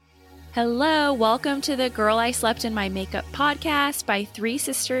Hello, welcome to the Girl I Slept in My Makeup podcast by three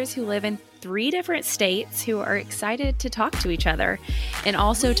sisters who live in three different states who are excited to talk to each other and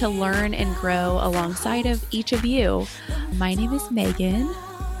also to learn and grow alongside of each of you. My name is Megan.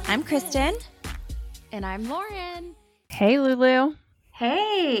 I'm Kristen. And I'm Lauren. Hey, Lulu.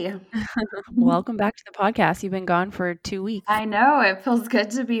 Hey. Welcome back to the podcast. You've been gone for 2 weeks. I know. It feels good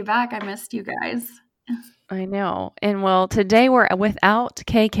to be back. I missed you guys. I know. And well, today we're without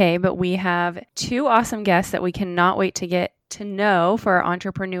KK, but we have two awesome guests that we cannot wait to get to know for our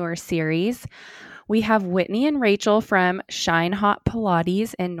entrepreneur series. We have Whitney and Rachel from Shine Hot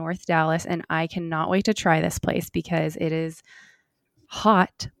Pilates in North Dallas, and I cannot wait to try this place because it is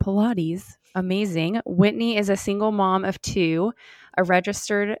hot Pilates. Amazing. Whitney is a single mom of two, a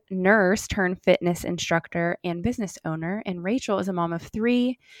registered nurse turned fitness instructor and business owner. And Rachel is a mom of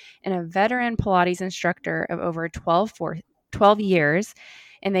three and a veteran Pilates instructor of over 12 years.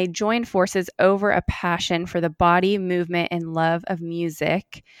 And they joined forces over a passion for the body, movement, and love of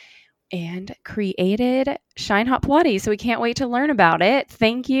music and created Shine Hot Pilates. So we can't wait to learn about it.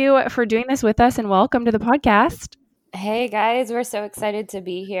 Thank you for doing this with us and welcome to the podcast. Hey guys, we're so excited to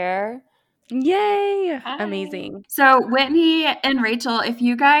be here. Yay! Hi. Amazing. So Whitney and Rachel, if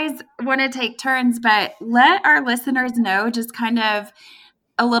you guys want to take turns, but let our listeners know just kind of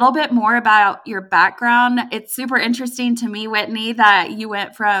a little bit more about your background. It's super interesting to me, Whitney, that you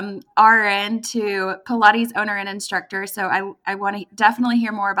went from RN to Pilates owner and instructor. So I want to definitely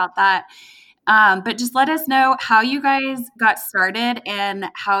hear more about that. But just let us know how you guys got started and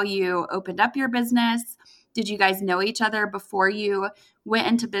how you opened up your business. Did you guys know each other before you went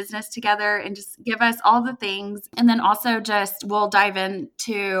into business together? And just give us all the things. And then also just we'll dive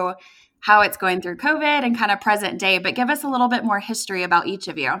into how it's going through COVID and kind of present day. But give us a little bit more history about each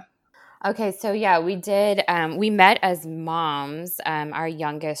of you. Okay, so yeah, we did. We met as moms. Our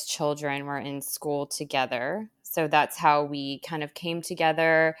youngest children were in school together. So that's how we kind of came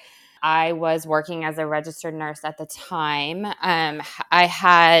together. I was working as a registered nurse at the time. I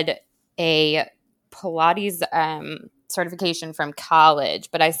had a Pilates certification from college,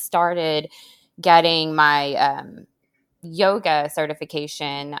 but I started getting my yoga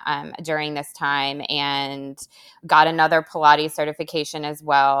certification during this time and got another Pilates certification as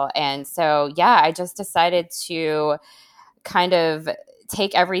well. And so, yeah, I just decided to kind of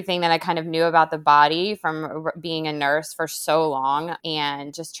take everything that I kind of knew about the body from being a nurse for so long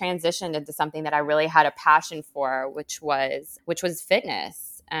and just transitioned into something that I really had a passion for, which was fitness.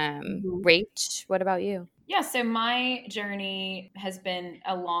 Rach, what about you? Yeah, so my journey has been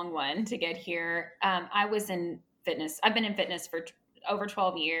a long one to get here. I was in fitness. I've been in fitness for over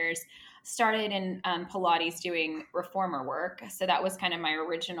 12 years. Started in Pilates doing reformer work. So that was kind of my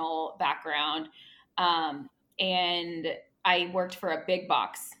original background. And I worked for a big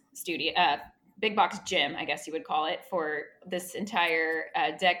box studio, big box gym, I guess you would call it, for this entire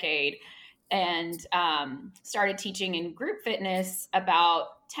decade. And started teaching in group fitness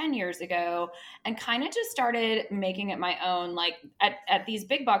about 10 years ago and kind of just started making it my own. Like at these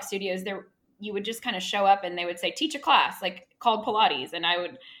big box studios, you would just kind of show up and they would say, teach a class like called Pilates. And I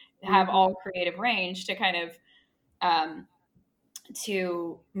would have all creative range to kind of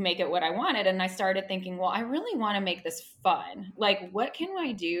to make it what I wanted. And I started thinking, well, I really want to make this fun. Like, what can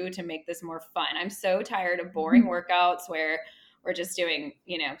I do to make this more fun? I'm so tired of boring workouts where we're just doing,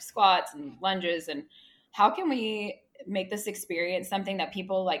 squats and lunges. And how can we make this experience something that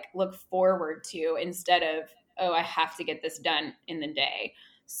people like look forward to instead of, oh, I have to get this done in the day.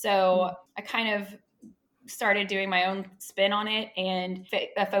 So I kind of started doing my own spin on it and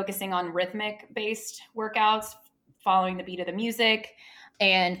focusing on rhythmic based workouts, following the beat of the music,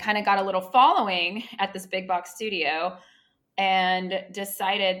 and kind of got a little following at this big box studio and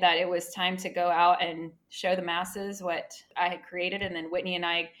decided that it was time to go out and show the masses what I had created. And then Whitney and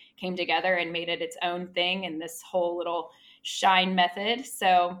I came together and made it its own thing in this whole little Shine method.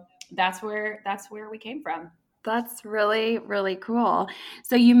 So that's where we came from. That's really, really cool.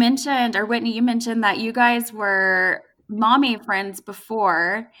 So you mentioned, or Whitney, you mentioned that you guys were mommy friends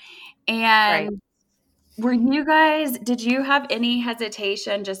before. And did you have any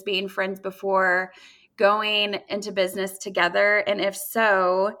hesitation just being friends before going into business together? And if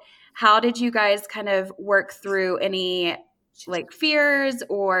so, how did you guys kind of work through any like fears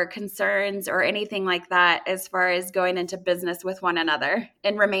or concerns or anything like that as far as going into business with one another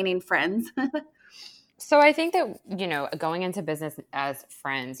and remaining friends? So I think that, going into business as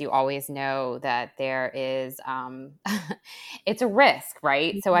friends, you always know that there is, it's a risk,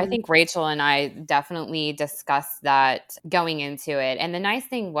 right? Mm-hmm. So I think Rachel and I definitely discussed that going into it. And the nice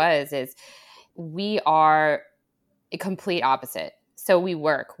thing is we are a complete opposite. So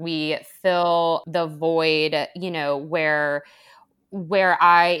we fill the void, where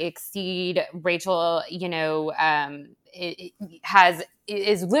I exceed, Rachel,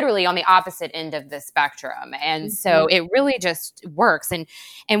 is literally on the opposite end of the spectrum. And so it really just works.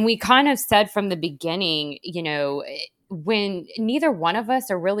 And we kind of said from the beginning, when neither one of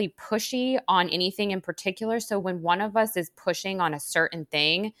us are really pushy on anything in particular. So when one of us is pushing on a certain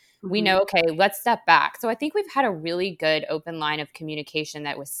thing, we know, okay, let's step back. So I think we've had a really good open line of communication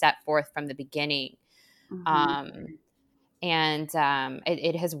that was set forth from the beginning.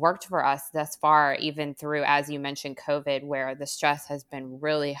 It has worked for us thus far, even through, as you mentioned, COVID, where the stress has been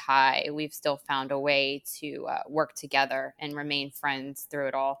really high. We've still found a way to work together and remain friends through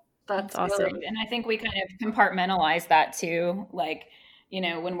it all. That's awesome. Really, and I think we kind of compartmentalize that too. Like,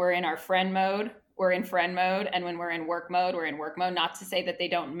 when we're in our friend mode, we're in friend mode. And when we're in work mode, we're in work mode. Not to say that they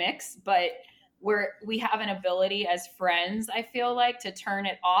don't mix, but we have an ability as friends, I feel like, to turn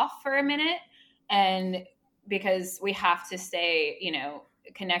it off for a minute. And because we have to stay,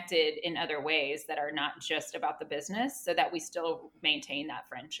 connected in other ways that are not just about the business, so that we still maintain that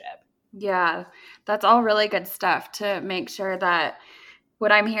friendship. Yeah, that's all really good stuff to make sure that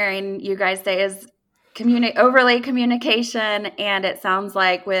what I'm hearing you guys say is overlay communication. And it sounds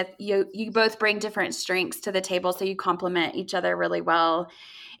like with you both bring different strengths to the table, so you complement each other really well.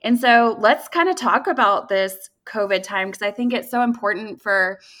 And so let's kind of talk about this COVID time, because I think it's so important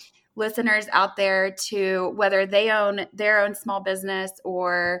for listeners out there to, whether they own their own small business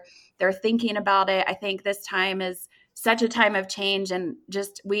or they're thinking about it. I think this time is such a time of change. And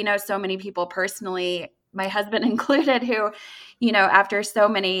just, we know so many people personally, my husband included, who, after so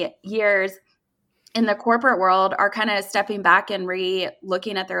many years in the corporate world are kind of stepping back and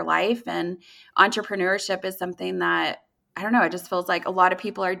looking at their life. And entrepreneurship is something that, I don't know, it just feels like a lot of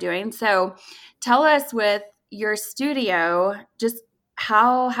people are doing. So tell us, with your studio, just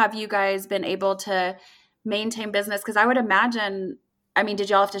how have you guys been able to maintain business? Because I would imagine, did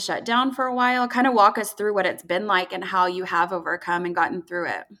y'all have to shut down for a while? Kind of walk us through what it's been like and how you have overcome and gotten through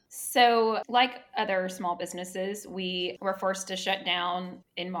it. So, like other small businesses, we were forced to shut down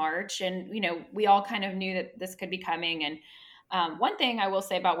in March. And, we all kind of knew that this could be coming. And one thing I will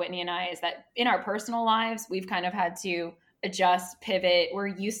say about Whitney and I is that in our personal lives, we've kind of had to adjust, pivot. We're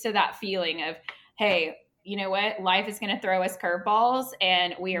used to that feeling of, hey, you know what? Life is going to throw us curveballs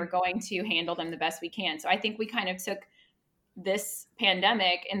and we are going to handle them the best we can. So I think we kind of took this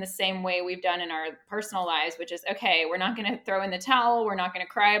pandemic in the same way we've done in our personal lives, which is, okay, we're not going to throw in the towel. We're not going to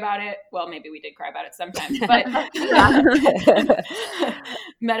cry about it. Well, maybe we did cry about it sometimes, but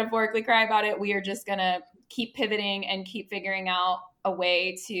metaphorically cry about it. We are just going to keep pivoting and keep figuring out a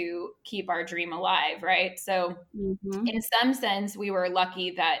way to keep our dream alive. Right. So in some sense, we were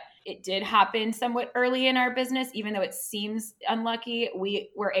lucky that it did happen somewhat early in our business. Even though it seems unlucky, we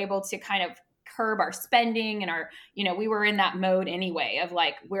were able to kind of curb our spending and we were in that mode anyway of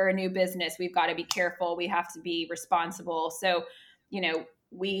like, we're a new business. We've got to be careful. We have to be responsible. So,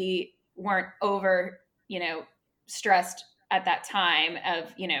 we weren't over, stressed at that time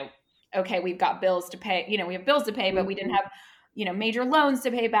of, okay, we've got bills to pay, we have bills to pay, but we didn't have, major loans to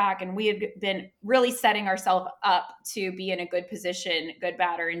pay back. And we had been really setting ourselves up to be in a good position, good,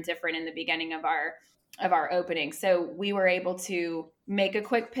 bad, or indifferent in the beginning of our opening. So we were able to make a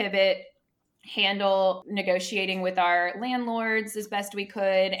quick pivot, handle negotiating with our landlords as best we could.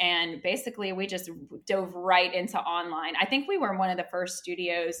 And basically we just dove right into online. I think we were one of the first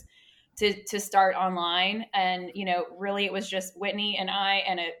studios to start online. And, really it was just Whitney and I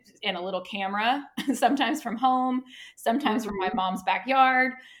and a little camera, sometimes from home, sometimes from my mom's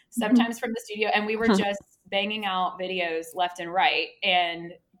backyard, sometimes from the studio. And we were just banging out videos left and right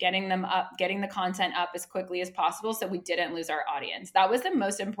and getting them up, getting the content up as quickly as possible. So we didn't lose our audience. That was the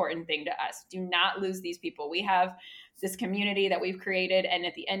most important thing to us. Do not lose these people. We have this community that we've created. And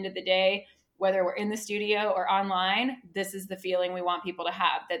at the end of the day, whether we're in the studio or online, this is the feeling we want people to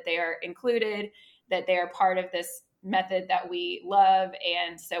have, that they are included, that they are part of this method that we love.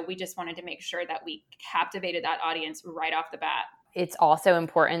 And so we just wanted to make sure that we captivated that audience right off the bat. It's also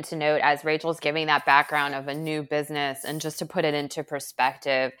important to note, as Rachel's giving that background of a new business, and just to put it into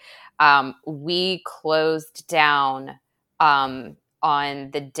perspective, we closed down on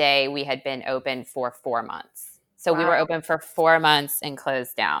the day we had been open for 4 months. So we were open for 4 months and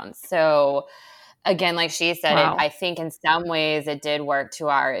closed down. So again, like she said, I think in some ways it did work to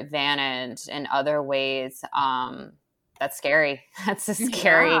our advantage. In other ways, that's scary. It's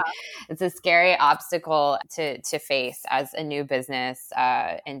a scary obstacle to face as a new business,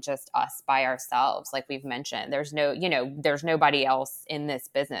 and just us by ourselves. Like we've mentioned, there's nobody else in this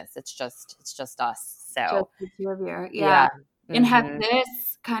business. It's just us. So just the two of you. Yeah. And has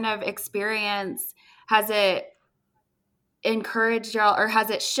this kind of experience, has it encouraged y'all, or has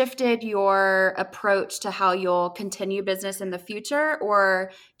it shifted your approach to how you'll continue business in the future?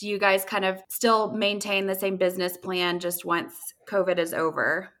 Or do you guys kind of still maintain the same business plan just once COVID is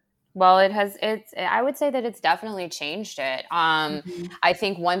over? Well, I would say that it's definitely changed it. I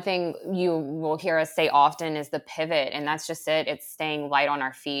think one thing you will hear us say often is the pivot, and that's just it. It's staying light on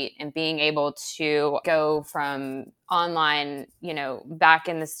our feet and being able to go from online, back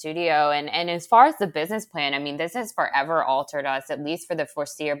in the studio. And as far as the business plan, I mean, this has forever altered us, at least for the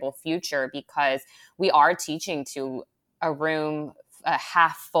foreseeable future, because we are teaching to a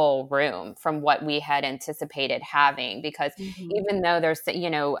half full room from what we had anticipated having, because even though there's,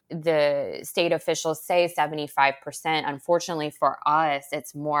 the state officials say 75%, unfortunately for us,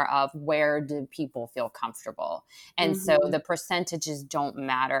 it's more of where do people feel comfortable. And so the percentages don't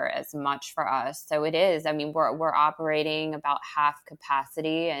matter as much for us. So it is, I mean, we're operating about half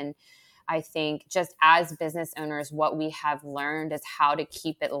capacity. And I think just as business owners, what we have learned is how to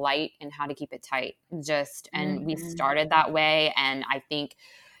keep it light and how to keep it tight. And we started that way. And I think,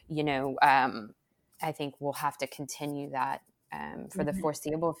 I think we'll have to continue that for the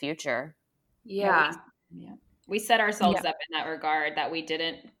foreseeable future. Yeah. We set ourselves up in that regard, that we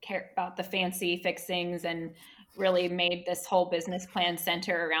didn't care about the fancy fixings and really made this whole business plan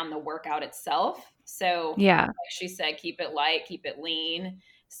center around the workout itself. So like she said, keep it light, keep it lean.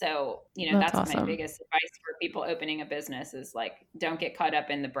 So, that's awesome. My biggest advice for people opening a business is like, don't get caught up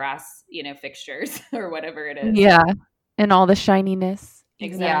in the brass, fixtures or whatever it is. Yeah. And all the shininess.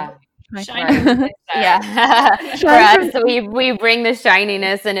 Exactly. Yeah. For us, we bring the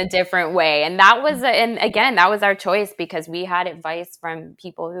shininess in a different way. And that was our choice, because we had advice from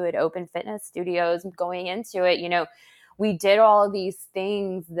people who had opened fitness studios going into it. We did all of these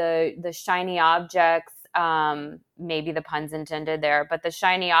things, the shiny objects, maybe the puns intended there, but the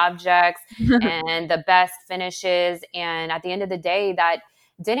shiny objects and the best finishes. And at the end of the day, that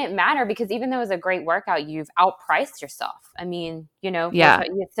didn't matter, because even though it was a great workout, you've outpriced yourself. I mean,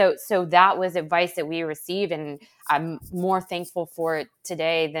 so that was advice that we received. And I'm more thankful for it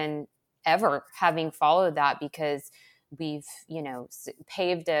today than ever, having followed that, because we've,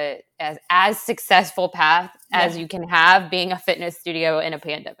 paved as successful path as you can have being a fitness studio in a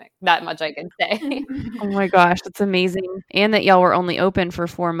pandemic. That much I can say. Oh my gosh, that's amazing. And that y'all were only open for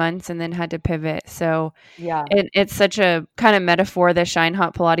 4 months and then had to pivot. So it's such a kind of metaphor, the Shine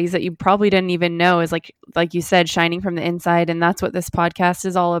Hot Pilates, that you probably didn't even know is like you said, shining from the inside. And that's what this podcast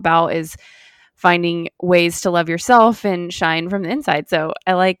is all about, is finding ways to love yourself and shine from the inside. So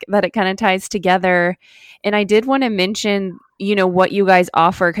I like that it kind of ties together. And I did want to mention, what you guys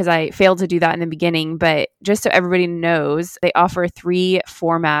offer, because I failed to do that in the beginning, but just so everybody knows, they offer 3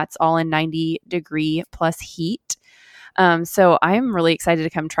 formats, all in 90-degree plus heat. So I'm really excited to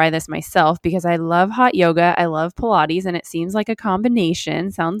come try this myself, because I love hot yoga. I love Pilates, and it seems like a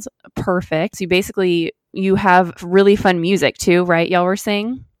combination. Sounds perfect. So you have really fun music too, right? Y'all were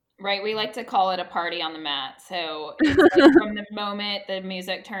saying? Right. We like to call it a party on the mat. So it's like from the moment the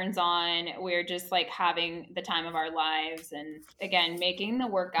music turns on, we're just like having the time of our lives, and again, making the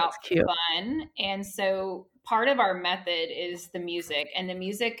workout fun. And so part of our method is the music, and the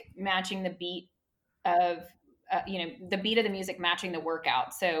music matching the beat of, the beat of the music matching the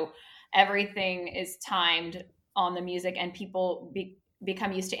workout. So everything is timed on the music, and people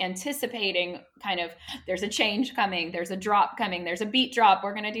become used to anticipating kind of, there's a change coming, there's a drop coming, there's a beat drop,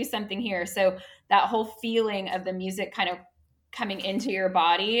 we're going to do something here. So that whole feeling of the music kind of coming into your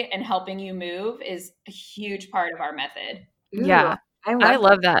body and helping you move is a huge part of our method. Yeah. I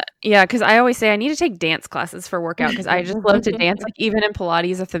love that. Yeah, because I always say I need to take dance classes for workout, because I just love to dance. Like even in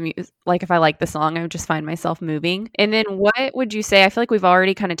Pilates, if I like the song, I would just find myself moving. And then what would you say? I feel like we've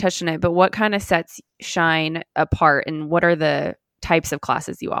already kind of touched on it, but what kind of sets Shine apart, and what are the types of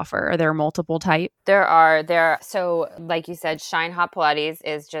classes you offer? Are there multiple types? There are. So like you said, Shine Hot Pilates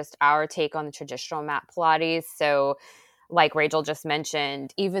is just our take on the traditional mat Pilates. So like Rachel just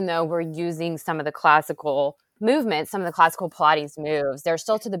mentioned, even though we're using some of the classical movements, some of the classical Pilates moves, they're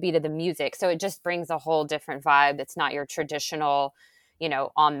still to the beat of the music. So it just brings a whole different vibe. It's not your traditional,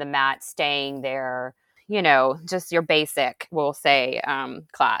 on the mat, staying there, just your basic, we'll say,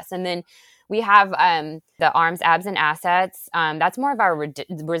 class. And then we have the arms, abs, and assets. That's more of our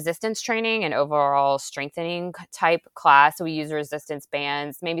resistance training and overall strengthening type class. So we use resistance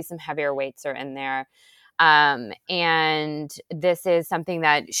bands, maybe some heavier weights are in there. And this is something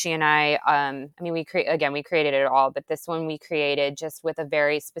that she and I we created it all, but this one we created just with a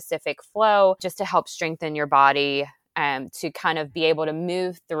very specific flow, just to help strengthen your body, to kind of be able to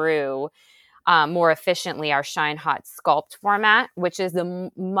move through more efficiently our Shine Hot Sculpt format, which is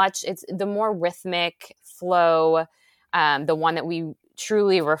it's the more rhythmic flow, the one that we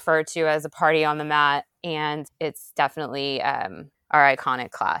truly refer to as a party on the mat. And it's definitely our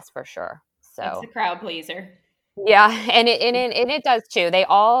iconic class for sure. So it's a crowd pleaser. Yeah, and it does too. They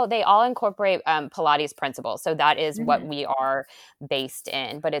all incorporate Pilates principles, so that is what we are based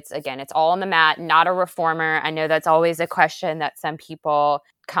in. But it's all on the mat, not a reformer. I know that's always a question that some people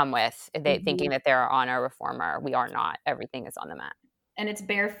come with, thinking that they're on a reformer. We are not. Everything is on the mat. And it's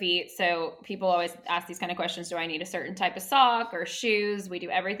bare feet. So people always ask these kind of questions. Do I need a certain type of sock or shoes? We do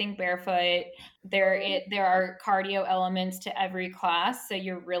everything barefoot. There are cardio elements to every class. So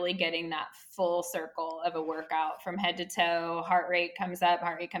you're really getting that full circle of a workout from head to toe. Heart rate comes up,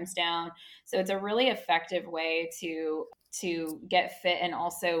 heart rate comes down. So it's a really effective way to get fit and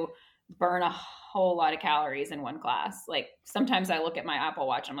also burn a whole lot of calories in one class. Like sometimes I look at my Apple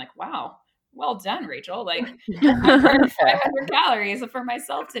Watch, I'm like, wow, well done, Rachel. Like I burned 500 calories for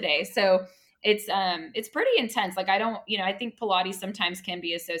myself today. So it's pretty intense. Like I think Pilates sometimes can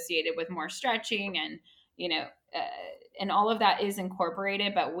be associated with more stretching and, and all of that is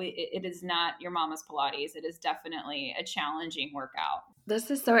incorporated, but it is not your mama's Pilates. It is definitely a challenging workout.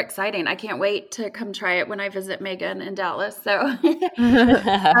 This is so exciting. I can't wait to come try it when I visit Megan in Dallas. So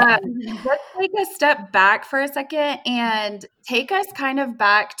let's take a step back for a second and take us kind of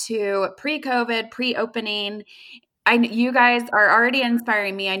back to pre-COVID, pre-opening. You guys are already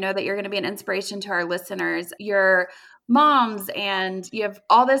inspiring me. I know that you're going to be an inspiration to our listeners. You're moms and you have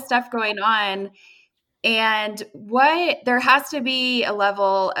all this stuff going on. And there has to be a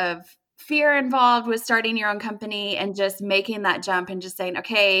level of fear involved with starting your own company and just making that jump and just saying,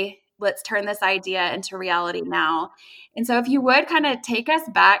 okay, let's turn this idea into reality now. And so if you would kind of take us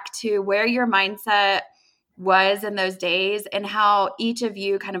back to where your mindset was in those days and how each of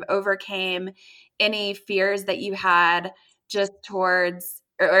you kind of overcame any fears that you had just towards,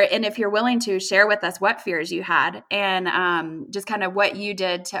 and if you're willing to share with us what fears you had and just kind of what you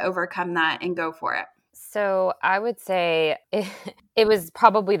did to overcome that and go for it. So I would say it was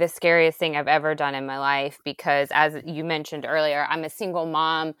probably the scariest thing I've ever done in my life because, as you mentioned earlier, I'm a single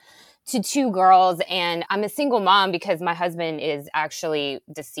mom to 2 girls, and I'm a single mom because my husband is actually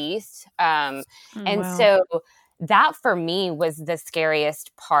deceased. So that for me was the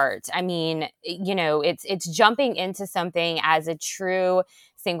scariest part. I mean, it's jumping into something as a true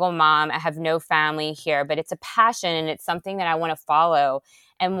single mom. I have no family here, but it's a passion and it's something that I want to follow.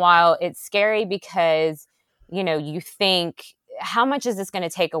 And while it's scary because, you think, how much is this going to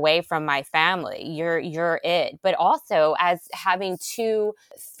take away from my family? You're it. But also as having 2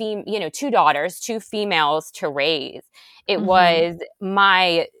 daughters, 2 females to raise, it was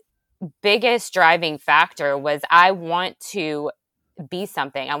my biggest driving factor was I want to be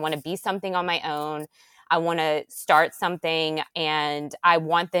something. I want to be something on my own. I want to start something and I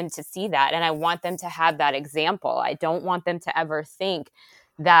want them to see that. And I want them to have that example. I don't want them to ever think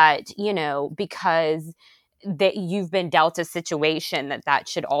that, because that you've been dealt a situation that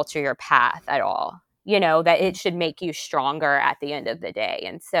should alter your path at all, that it should make you stronger at the end of the day.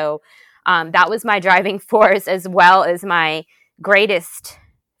 And so that was my driving force, as well as my greatest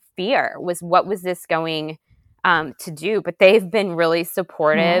fear was what was this going to do. But they've been really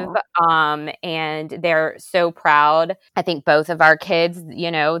supportive and they're so proud. I think both of our kids,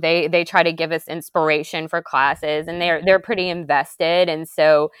 they try to give us inspiration for classes and they're pretty invested. And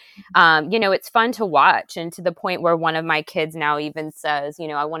so, it's fun to watch, and to the point where one of my kids now even says,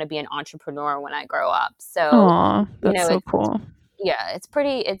 I want to be an entrepreneur when I grow up. So, that's so cool. Yeah, it's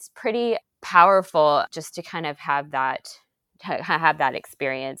pretty powerful just to kind of have that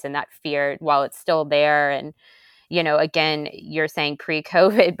experience and that fear while it's still there. And, again, you're saying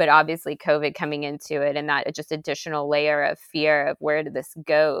pre-COVID, but obviously COVID coming into it and that just additional layer of fear of where this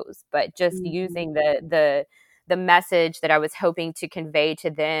goes, but just using the message that I was hoping to convey to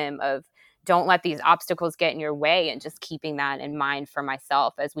them of don't let these obstacles get in your way, and just keeping that in mind for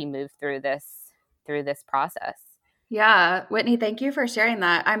myself as we move through this process. Yeah. Whitney, thank you for sharing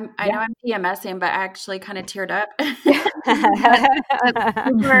that. I know I'm PMSing, but I actually kind of teared up. That's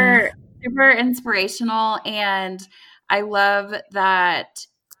super, super inspirational. And I love that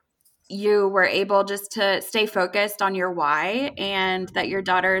you were able just to stay focused on your why, and that your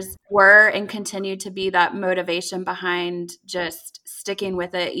daughters were and continue to be that motivation behind just sticking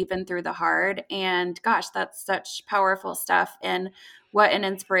with it even through the hard. And gosh, that's such powerful stuff. And what an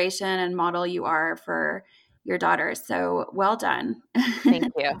inspiration and model you are for your daughters. So well done.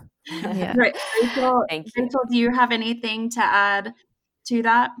 Thank you. Yeah. Rachel, Thank you. Rachel, do you have anything to add to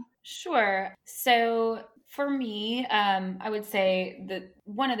that? Sure. So For me, I would say that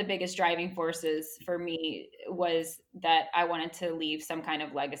one of the biggest driving forces for me was that I wanted to leave some kind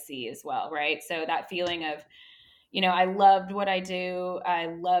of legacy as well, right? So that feeling of, I loved what I do. I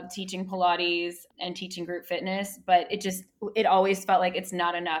love teaching Pilates and teaching group fitness, but it always felt like it's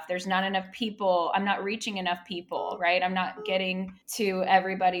not enough. There's not enough people. I'm not reaching enough people, right? I'm not getting to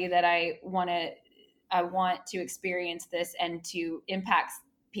everybody that I want to experience this and to impact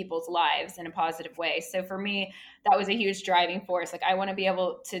people's lives in a positive way. So for me, that was a huge driving force. Like, I want to be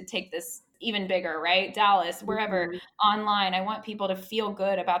able to take this even bigger, right? Dallas, wherever, online. I want people to feel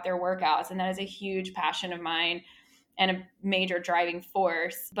good about their workouts. And that is a huge passion of mine and a major driving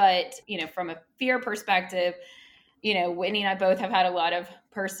force. But, from a fear perspective, Whitney and I both have had a lot of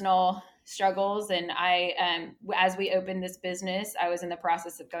personal struggles. And as we opened this business, I was in the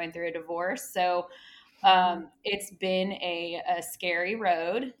process of going through a divorce. So it's been a scary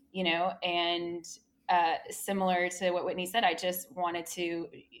road, and similar to what Whitney said, I just wanted to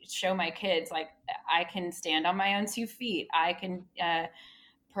show my kids, like, I can stand on my own 2 feet. I can,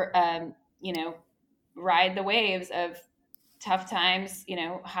 ride the waves of tough times,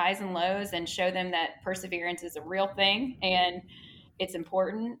 highs and lows, and show them that perseverance is a real thing and it's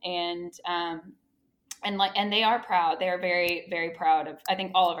important. And they are proud. They are very, very proud of, I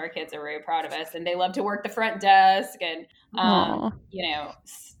think all of our kids are very proud of us, and they love to work the front desk. And,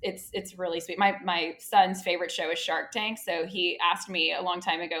 it's really sweet. My son's favorite show is Shark Tank. So he asked me a long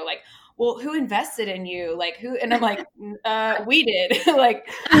time ago, like, well, who invested in you? Like, who? And I'm like, we did. Like,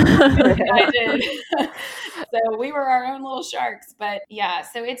 I did. So we were our own little sharks. But yeah,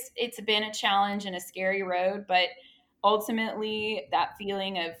 so it's been a challenge and a scary road, but ultimately that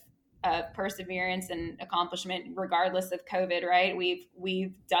feeling of perseverance and accomplishment, regardless of COVID, right?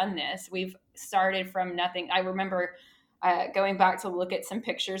 We've done this. We've started from nothing. I remember going back to look at some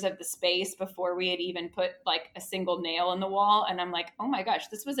pictures of the space before we had even put like a single nail in the wall. And I'm like, oh my gosh,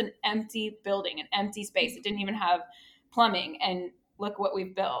 this was an empty building, an empty space. It didn't even have plumbing. And look what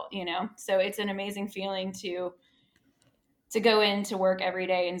we've built, So it's an amazing feeling to go into work every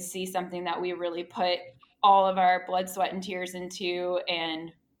day and see something that we really put all of our blood, sweat, and tears into.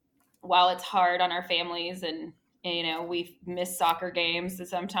 And while it's hard on our families, and, we miss soccer games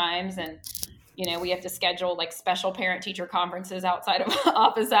sometimes, and, we have to schedule like special parent teacher conferences outside of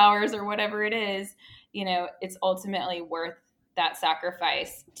office hours or whatever it is, it's ultimately worth that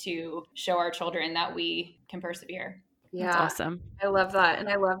sacrifice to show our children that we can persevere. Yeah. That's awesome. I love that. And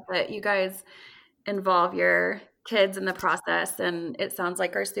I love that you guys involve your kids in the process, and it sounds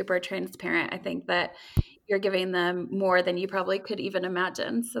like are super transparent. I think that you're giving them more than you probably could even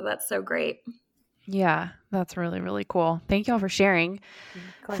imagine. So that's so great. Yeah, that's really, really cool. Thank y'all for sharing.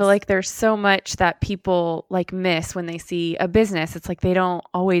 I feel like there's so much that people like miss when they see a business. It's like they don't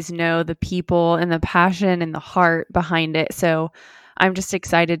always know the people and the passion and the heart behind it. So I'm just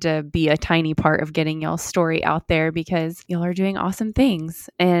excited to be a tiny part of getting y'all's story out there, because y'all are doing awesome things.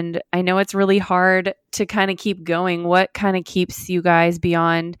 And I know it's really hard to kind of keep going. What kind of keeps you guys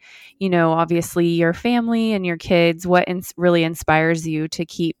beyond, obviously your family and your kids? What really inspires you to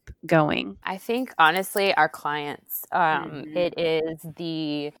keep going? I think honestly, our clients, it is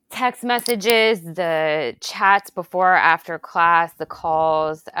the text messages, the chats before or after class, the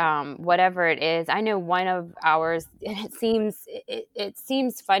calls, whatever it is. I know one of ours, and it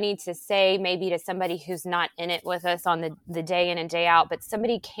seems funny to say maybe to somebody who's not in it with us on the day in and day out, but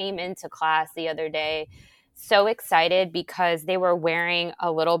somebody came into class the other day so excited because they were wearing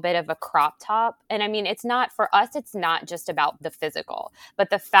a little bit of a crop top. And I mean, it's not just about the physical, but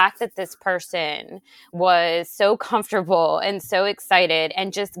the fact that this person was so comfortable and so excited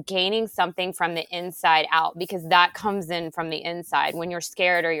and just gaining something from the inside out, because that comes in from the inside when you're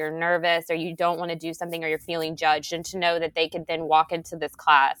scared or you're nervous or you don't want to do something or you're feeling judged, and to know that they could then walk into this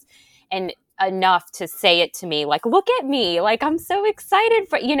class and enough to say it to me, like, look at me, like, I'm so excited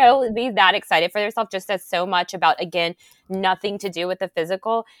for, be that excited for yourself, just says so much about, again, nothing to do with the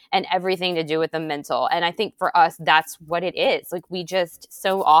physical and everything to do with the mental. And I think for us, that's what it is. Like, we just,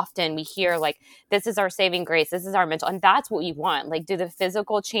 so often we hear like, this is our saving grace, this is our mental, and that's what we want. Like, do the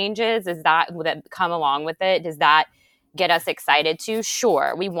physical changes, that come along with it? Does that get us excited too?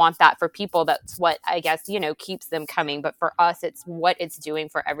 Sure. We want that for people. That's what I guess, keeps them coming. But for us, it's what it's doing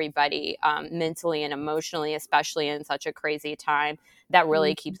for everybody, mentally and emotionally, especially in such a crazy time, that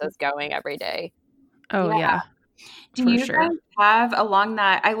really keeps us going every day. Oh, yeah. Do you guys have along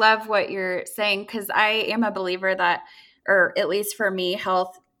that? I love what you're saying, because I am a believer that, or at least for me,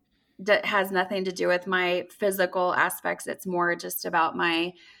 health has nothing to do with my physical aspects. It's more just about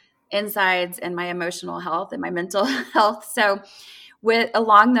my insides and my emotional health and my mental health. So with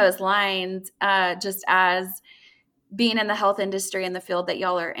along those lines, just as being in the health industry and the field that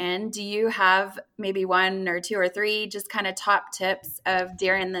y'all are in, do you have maybe one or two or three just kind of top tips of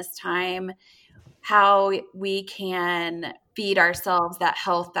during this time, how we can feed ourselves that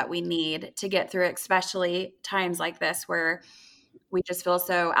health that we need to get through, especially times like this where we just feel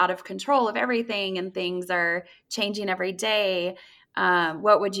so out of control of everything and things are changing every day?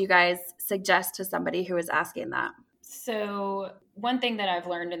 What would you guys suggest to somebody who is asking that? So one thing that I've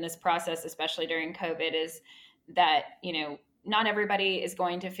learned in this process, especially during COVID, is that, not everybody is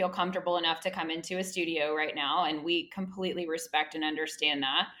going to feel comfortable enough to come into a studio right now. And we completely respect and understand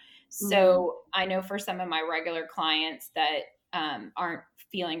that. So I know for some of my regular clients that aren't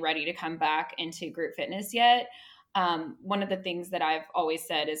feeling ready to come back into group fitness yet, one of the things that I've always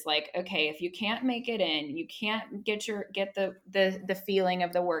said is like, okay, if you can't make it in, you can't get the feeling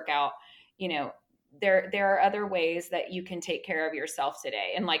of the workout, there are other ways that you can take care of yourself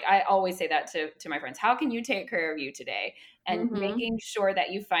today. And like, I always say that to my friends, how can you take care of you today? And making sure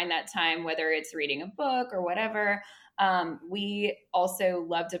that you find that time, whether it's reading a book or whatever. We also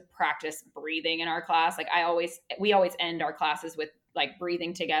love to practice breathing in our class. Like we always end our classes with like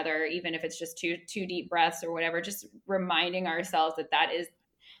breathing together, even if it's just two deep breaths or whatever, just reminding ourselves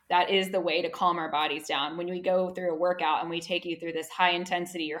that is the way to calm our bodies down. When we go through a workout and we take you through this high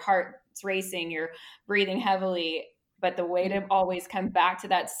intensity, your heart's racing, you're breathing heavily, but the way to always come back to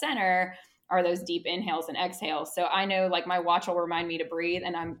that center are those deep inhales and exhales. So I know like my watch will remind me to breathe,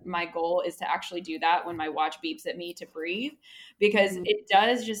 and my goal is to actually do that when my watch beeps at me to breathe, because it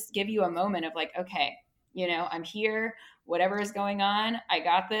does just give you a moment of like, okay, I'm here, whatever is going on, I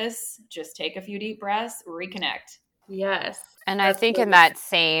got this. Just take a few deep breaths, reconnect. Yes. And I think in that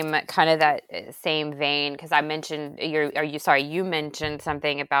same vein, because I mentioned you mentioned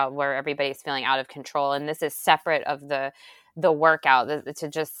something about where everybody's feeling out of control, and this is separate of the workout. To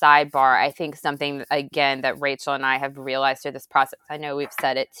just sidebar, I think something again that Rachel and I have realized through this process, I know we've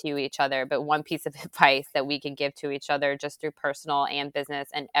said it to each other, but one piece of advice that we can give to each other just through personal and business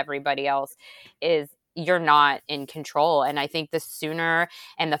and everybody else is you're not in control. And I think the sooner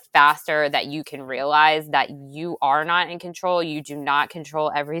and the faster that you can realize that you are not in control, you do not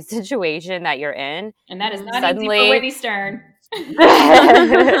control every situation that you're in. And that is not easy for Whitney Stern.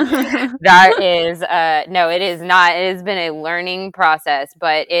 That is no, it is not. It has been a learning process,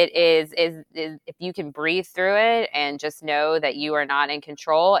 but it is if you can breathe through it and just know that you are not in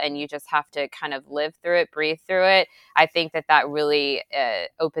control and you just have to kind of live through it, breathe through it, I think that really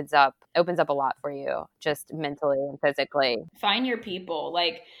opens up a lot for you, just mentally and physically. Find your people.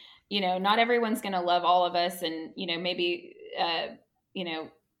 Like, not everyone's going to love all of us, and maybe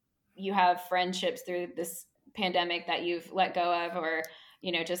you have friendships through this pandemic that you've let go of, or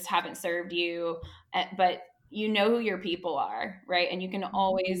just haven't served you, but who your people are, right? And you can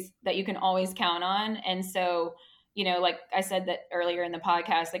always count on. And so like I said that earlier in the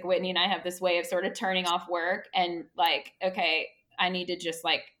podcast, like Whitney and I have this way of sort of turning off work and like, okay, I need to just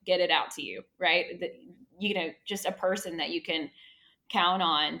like get it out to you, right? That just a person that you can count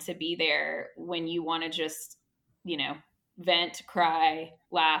on to be there when you want to just vent, cry,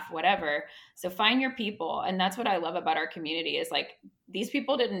 laugh, whatever. So find your people. And that's what I love about our community is like, these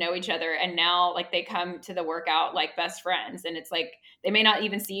people didn't know each other. And now like they come to the workout like best friends. And it's like, they may not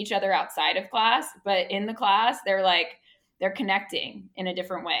even see each other outside of class, but in the class, they're connecting in a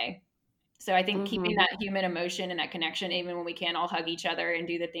different way. So I think keeping that human emotion and that connection, even when we can't all hug each other and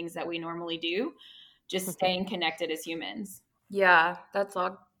do the things that we normally do, just staying connected as humans. Yeah, that's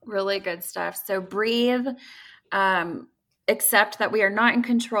all really good stuff. So breathe, accept that we are not in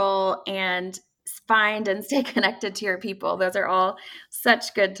control, and find and stay connected to your people. Those are all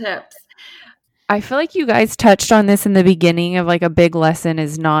such good tips. I feel like you guys touched on this in the beginning of like a big lesson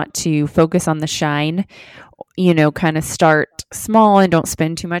is not to focus on the shine, kind of start small and don't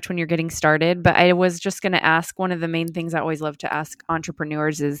spend too much when you're getting started. But I was just going to ask, one of the main things I always love to ask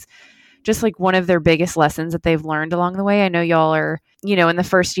entrepreneurs is just like one of their biggest lessons that they've learned along the way. I know y'all are, in the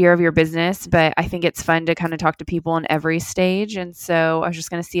first year of your business, but I think it's fun to kind of talk to people in every stage. And so I was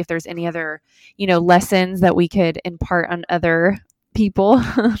just going to see if there's any other, lessons that we could impart on other people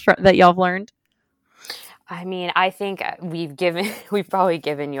that y'all have learned. I mean, I think we've probably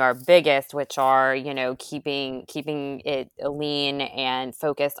given you our biggest, which are, keeping it lean and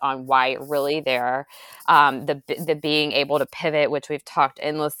focused on why you're really there. The being able to pivot, which we've talked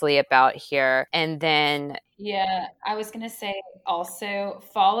endlessly about here. And then. Yeah, I was going to say also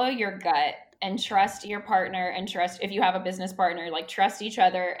follow your gut. and trust your partner, and trust, if you have a business partner, like trust each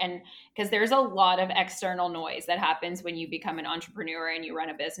other. And because there's a lot of external noise that happens when you become an entrepreneur and you run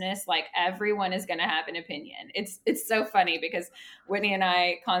a business, like everyone is going to have an opinion. It's so funny because Whitney and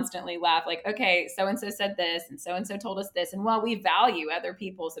I constantly laugh like, okay, so-and-so said this and so-and-so told us this. And while we value other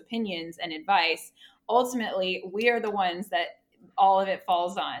people's opinions and advice, ultimately we are the ones that all of it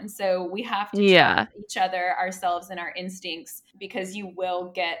falls on. So we have to trust each other, ourselves, and our instincts, because you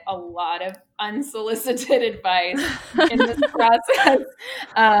will get a lot of unsolicited advice in this process.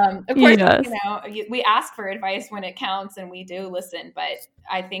 Of course, you know, we ask for advice when it counts and we do listen, but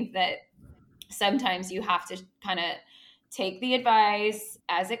I think that sometimes you have to kind of take the advice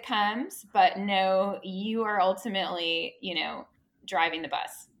as it comes, but know you are ultimately, you know, driving the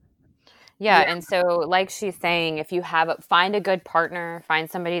bus. Yeah. And so like she's saying, if you find a good partner, find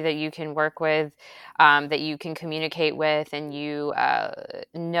somebody that you can work with, that you can communicate with, and you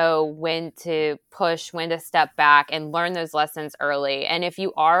know when to push, when to step back, and learn those lessons early. And if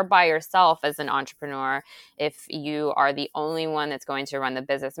you are by yourself as an entrepreneur, if you are the only one that's going to run the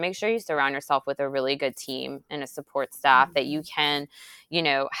business, make sure you surround yourself with a really good team and a support staff that you can, you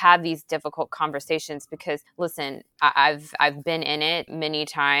know, have these difficult conversations. Because listen, I've been in it many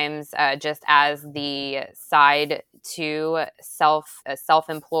times, just as the side to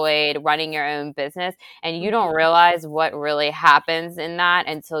self-employed, running your own business, and you don't realize what really happens in that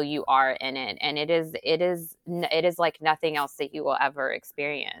until you are in it. And it is like nothing else that you will ever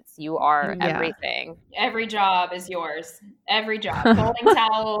experience. You are everything. Every job is yours. Every job. Folding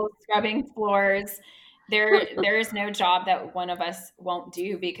towels, scrubbing floors. There is no job that one of us won't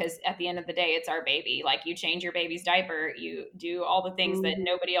do, because at the end of the day, it's our baby. Like, you change your baby's diaper, you do all the things that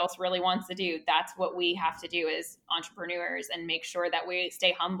nobody else really wants to do. That's what we have to do as entrepreneurs, and make sure that we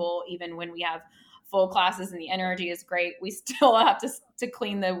stay humble. Even when we have full classes and the energy is great, we still have to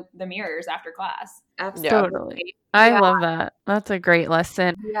clean the mirrors after class. Absolutely. Totally. I love that. That's a great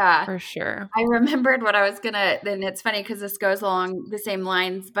lesson. Yeah, for sure. I remembered what I was and it's funny because this goes along the same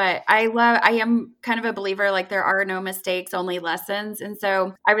lines, but I am kind of a believer, like, there are no mistakes, only lessons. And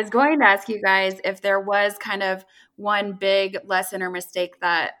so I was going to ask you guys if there was kind of one big lesson or mistake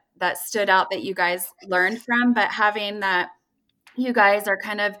that stood out that you guys learned from, but having that you guys are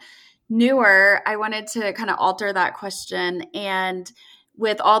kind of newer, I wanted to kind of alter that question. And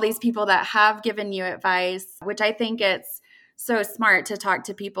with all these people that have given you advice, which I think it's so smart to talk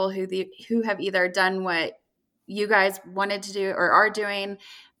to people who have either done what you guys wanted to do or are doing.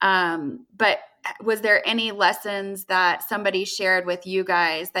 But was there any lessons that somebody shared with you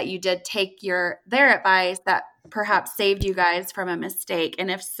guys that you did take their advice that perhaps saved you guys from a mistake? And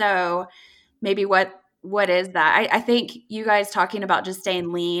if so, maybe what is that? I think you guys talking about just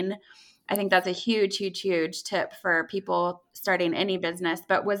staying lean, I think that's a huge, huge, huge tip for people starting any business.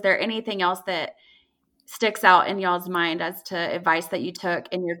 But was there anything else that sticks out in y'all's mind as to advice that you took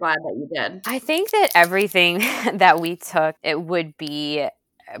and you're glad that you did? I think that everything that we took, it would be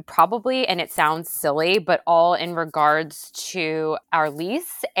probably, and it sounds silly, but all in regards to our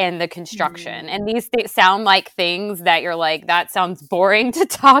lease and the construction. And these sound like things that you're like, that sounds boring to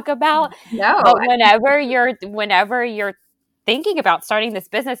talk about. No. But whenever you're thinking about starting this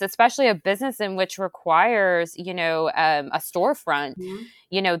business, especially a business in which requires, you know, a storefront,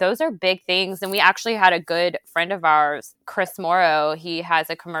 you know, those are big things. And we actually had a good friend of ours, Chris Morrow. He has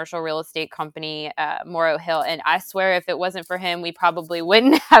a commercial real estate company, Morrow Hill. And I swear, if it wasn't for him, we probably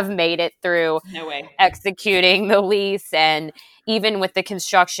wouldn't have made it through executing the lease. And even with the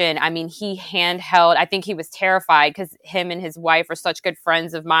construction, I mean, he handheld, I think he was terrified because him and his wife are such good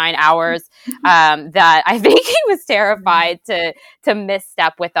friends of mine, ours, that I think he was terrified to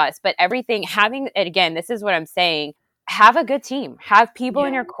misstep with us. But everything, having it, again, this is what I'm saying, have a good team, have people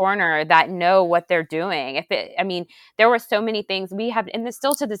in your corner that know what they're doing. There were so many things we have, and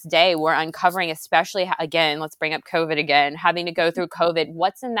still to this day, we're uncovering, especially, again, let's bring up COVID again, having to go through COVID.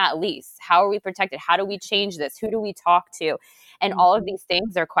 What's in that lease? How are we protected? How do we change this? Who do we talk to? And all of these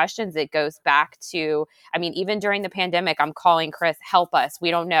things are questions that goes back to, I mean, even during the pandemic, I'm calling Chris, help us.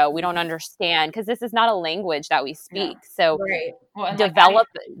 We don't know. We don't understand, because this is not a language that we speak. So well,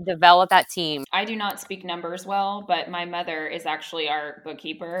 develop that team. I do not speak numbers well, but my mother is actually our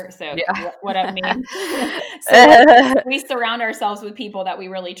bookkeeper. So what I mean, so we surround ourselves with people that we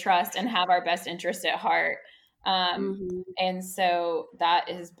really trust and have our best interest at heart. And so that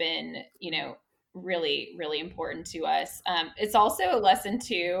has been, you know, really, really important to us. It's also a lesson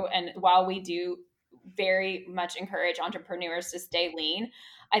too. And while we do very much encourage entrepreneurs to stay lean,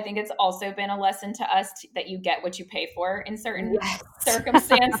 I think it's also been a lesson to us that you get what you pay for in certain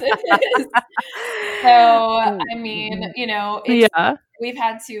circumstances. So, I mean, you know, we've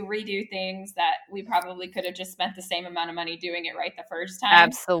had to redo things that we probably could have just spent the same amount of money doing it right the first time.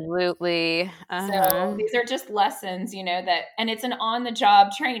 Absolutely. So these are just lessons, that, and it's an on the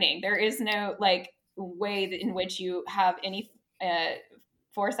job training. There is no like way in which you have any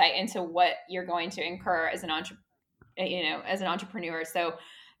foresight into what you're going to incur as an entrepreneur. So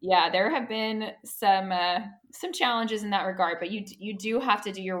yeah, there have been some challenges in that regard, but you do have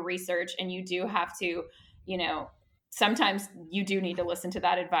to do your research, and you do have to, sometimes you do need to listen to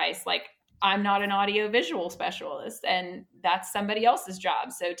that advice. Like, I'm not an audio visual specialist, and that's somebody else's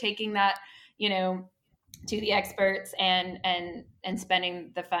job. So taking that, to the experts and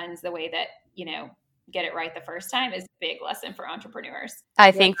spending the funds the way that, get it right the first time is a big lesson for entrepreneurs.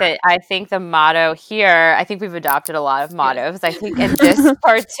 I think the motto here, I think we've adopted a lot of mottos. I think in this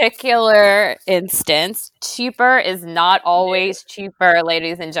particular instance, cheaper is not always cheaper,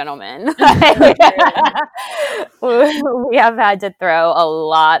 ladies and gentlemen. We have had to throw a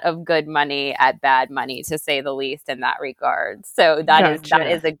lot of good money at bad money, to say the least, in that regard. So that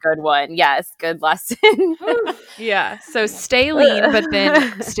is a good one. Yes, good lesson. Yeah. So stay lean, but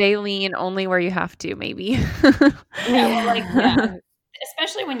then stay lean only where you have to, maybe.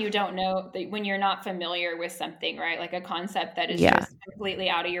 Especially when you don't know, when you're not familiar with something, right? Like a concept that is just completely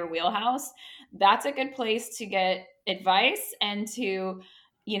out of your wheelhouse. That's a good place to get advice and to,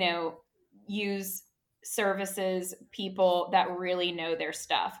 use services, people that really know their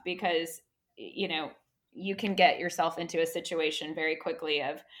stuff, because, you can get yourself into a situation very quickly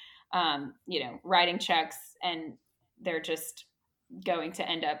of, writing checks, and they're just going to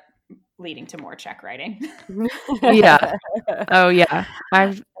end up leading to more check writing. Yeah. Oh yeah.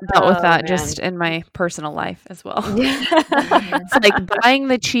 I've dealt with that just in my personal life as well. It's like buying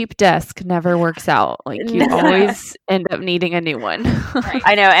the cheap desk never works out. Like you always end up needing a new one. Right.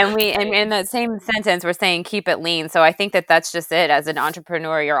 I know. And in that same sentence, we're saying keep it lean. So I think that that's just it. As an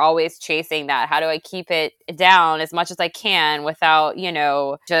entrepreneur, you're always chasing that. How do I keep it down as much as I can without,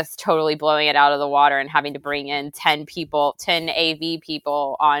 just totally blowing it out of the water and having to bring in 10 AV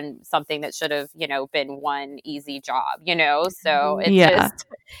people on something that should have, been one easy job, So it's just,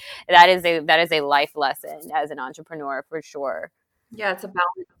 that is a life lesson as an entrepreneur for sure. Yeah, it's a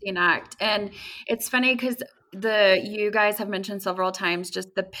balancing act. And it's funny because you guys have mentioned several times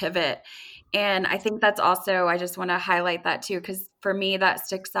just the pivot. And I think that's also, I just want to highlight that too, because for me, that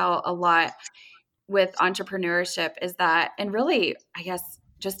sticks out a lot with entrepreneurship is that, and really, I guess,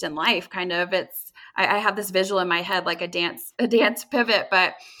 just in life, kind of, I have this visual in my head, like a dance pivot,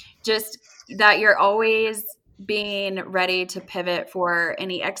 but just that you're always being ready to pivot for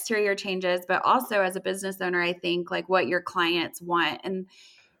any exterior changes, but also as a business owner, I think like what your clients want and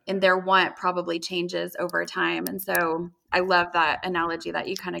their want probably changes over time. And so I love that analogy that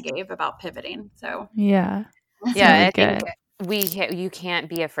you kind of gave about pivoting. So yeah. Yeah. I think you can't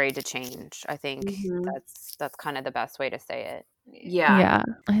be afraid to change. I think that's kind of the best way to say it. Yeah.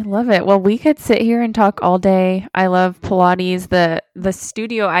 I love it. Well, we could sit here and talk all day. I love Pilates. The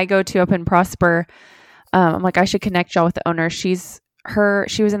studio I go to up in Prosper, I'm like, I should connect y'all with the owner. She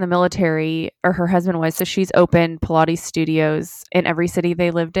was in the military, or her husband was, so she's opened Pilates studios in every city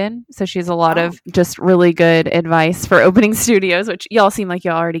they lived in. So she has a lot of just really good advice for opening studios, which y'all seem like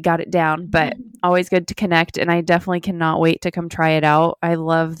y'all already got it down, but always good to connect. And I definitely cannot wait to come try it out. I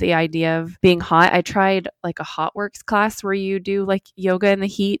love the idea of being hot. I tried like a hot works class where you do like yoga in the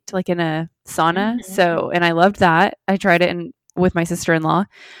heat, like in a sauna. So, and I loved that. I tried it with my sister-in-law.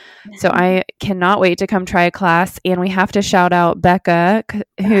 So I cannot wait to come try a class. And we have to shout out Becca,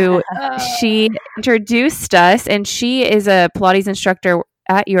 who she introduced us, and she is a Pilates instructor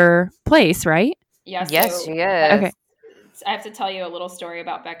at your place, right? Yeah, yes, she is. Okay. I have to tell you a little story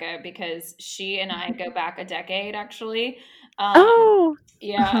about Becca because she and I go back a decade, actually.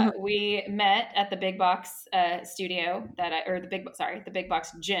 Yeah, we met at the Big Box studio the Big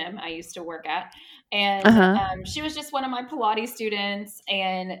Box gym I used to work at. And she was just one of my Pilates students.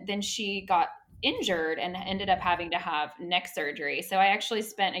 And then she got injured and ended up having to have neck surgery. So I actually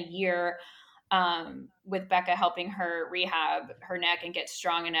spent a year with Becca helping her rehab her neck and get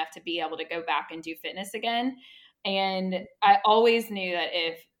strong enough to be able to go back and do fitness again. And I always knew that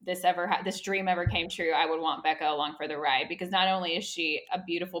if this dream ever came true, I would want Becca along for the ride, because not only is she a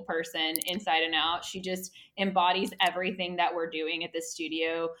beautiful person inside and out, she just embodies everything that we're doing at the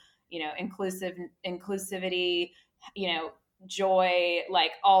studio, inclusivity, joy,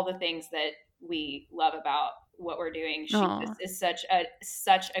 like all the things that we love about what we're doing. She is such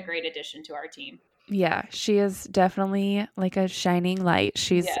a great addition to our team. Yeah, she is definitely like a shining light.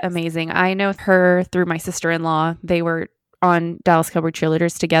 She's amazing. I know her through my sister-in-law. They were on Dallas Cowboy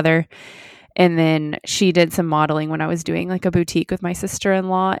Cheerleaders together. And then she did some modeling when I was doing like a boutique with my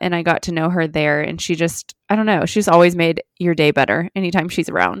sister-in-law, and I got to know her there. And she just, I don't know, she's always made your day better anytime she's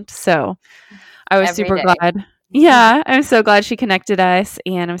around. So I was Every super day. glad. Yeah, I'm so glad she connected us,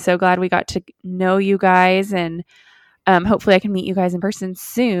 and I'm so glad we got to know you guys, and hopefully I can meet you guys in person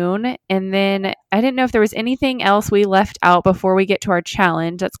soon. And then I didn't know if there was anything else we left out before we get to our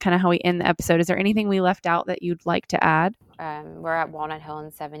challenge. That's kind of how we end the episode. Is there anything we left out that you'd like to add? We're at Walnut Hill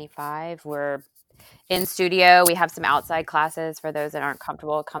in 75. We're in studio. We have some outside classes for those that aren't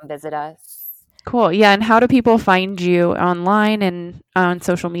comfortable. Come visit us. Cool. Yeah. And how do people find you online and on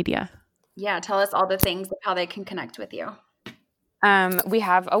social media? Yeah, tell us all the things of how they can connect with you. We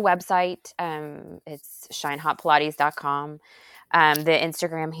have a website. It's shinehotpilates.com. The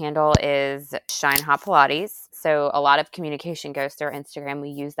Instagram handle is shinehotpilates. So a lot of communication goes through our Instagram. We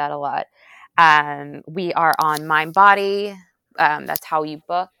use that a lot. We are on MindBody. That's how you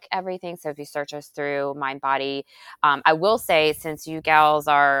book everything. So if you search us through MindBody, I will say, since you gals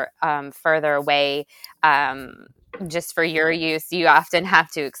are further away, just for your use, you often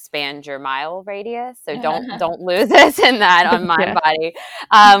have to expand your mile radius. So don't lose us in that on MindBody.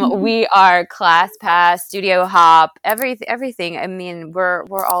 We are ClassPass, Studio Hop, everything. I mean,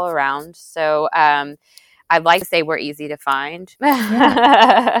 we're all around. So I'd like to say we're easy to find.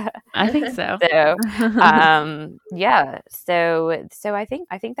 I think so. So I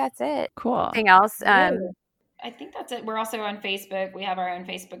think that's it. Cool. Anything else? I think that's it. We're also on Facebook. We have our own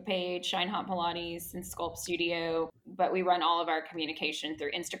Facebook page, Shine Hot Pilates and Sculpt Studio, but we run all of our communication through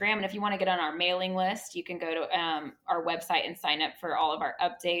Instagram. And if you want to get on our mailing list, you can go to our website and sign up for all of our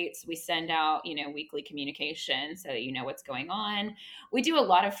updates. We send out, weekly communication so that you know what's going on. We do a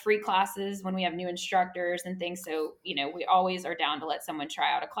lot of free classes when we have new instructors and things. So, we always are down to let someone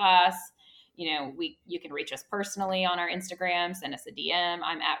try out a class. You can reach us personally on our Instagram, send us a DM.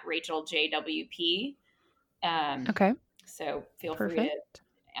 I'm at Rachel JWP. Okay. So feel free to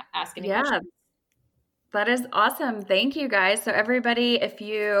ask any Yeah, questions. That is awesome. Thank you guys. So everybody, if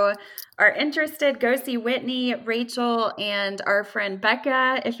you are interested, go see Whitney, Rachel, and our friend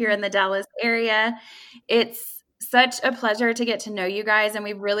Becca if you're in the Dallas area. It's such a pleasure to get to know you guys, and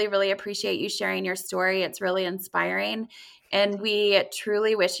we really, really appreciate you sharing your story. It's really inspiring. And we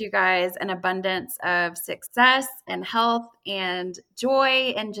truly wish you guys an abundance of success and health and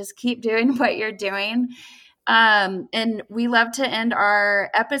joy, and just keep doing what you're doing. And we love to end our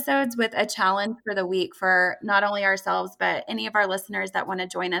episodes with a challenge for the week for not only ourselves, but any of our listeners that want to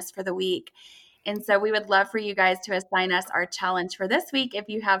join us for the week. And so we would love for you guys to assign us our challenge for this week if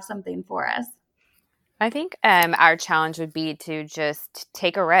you have something for us. I think our challenge would be to just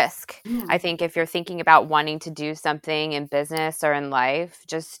take a risk. I think if you're thinking about wanting to do something in business or in life,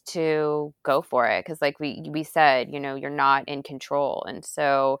 just to go for it. Because like we said, you're not in control. And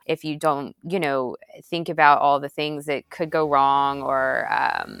so if you don't, think about all the things that could go wrong, or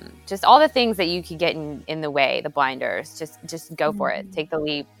just all the things that you could get in the way, the blinders, just go for it. Take the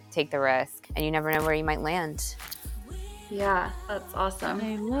leap, take the risk, and you never know where you might land. Yeah, that's awesome.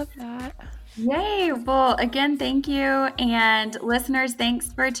 I love that. Yay. Well, again, thank you. And listeners,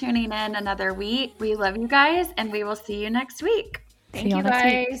 thanks for tuning in another week. We love you guys, and we will see you next week. Thank you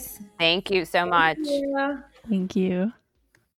guys. Thank you so much. Thank you.